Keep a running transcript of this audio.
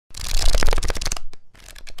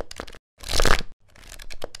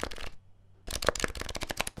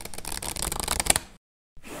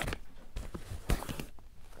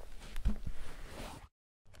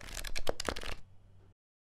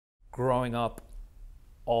growing up,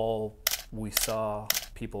 all we saw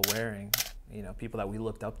people wearing, people that we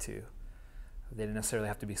looked up to. They didn't necessarily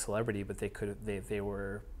have to be celebrity, but they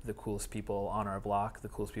were the coolest people on our block, the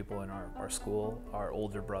coolest people in our school, our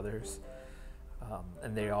older brothers,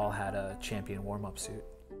 and they all had a Champion warm-up suit.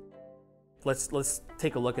 Let's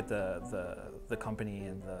take a look at the company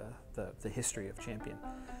and the history of Champion.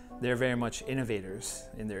 They're very much innovators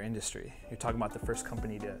in their industry. You're talking about the first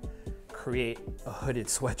company to create a hooded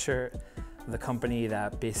sweatshirt, the company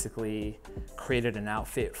that basically created an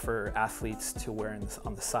outfit for athletes to wear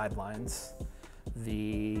on the sidelines,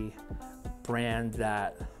 the brand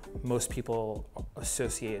that most people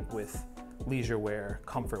associate with leisure wear,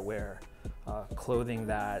 comfort wear, clothing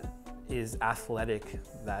that is athletic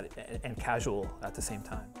and casual at the same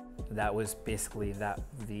time. That was basically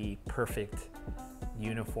the perfect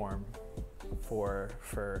uniform for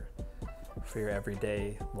your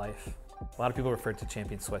everyday life. A lot of people referred to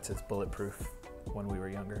Champion sweats as bulletproof when we were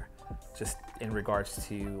younger, just in regards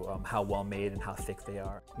to how well made and how thick they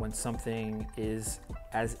are. When something is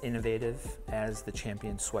as innovative as the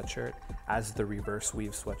Champion sweatshirt, as the reverse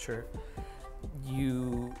weave sweatshirt,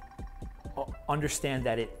 you understand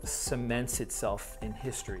that it cements itself in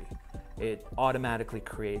history. It automatically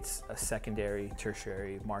creates a secondary,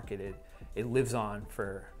 tertiary market. It lives on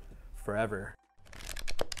forever.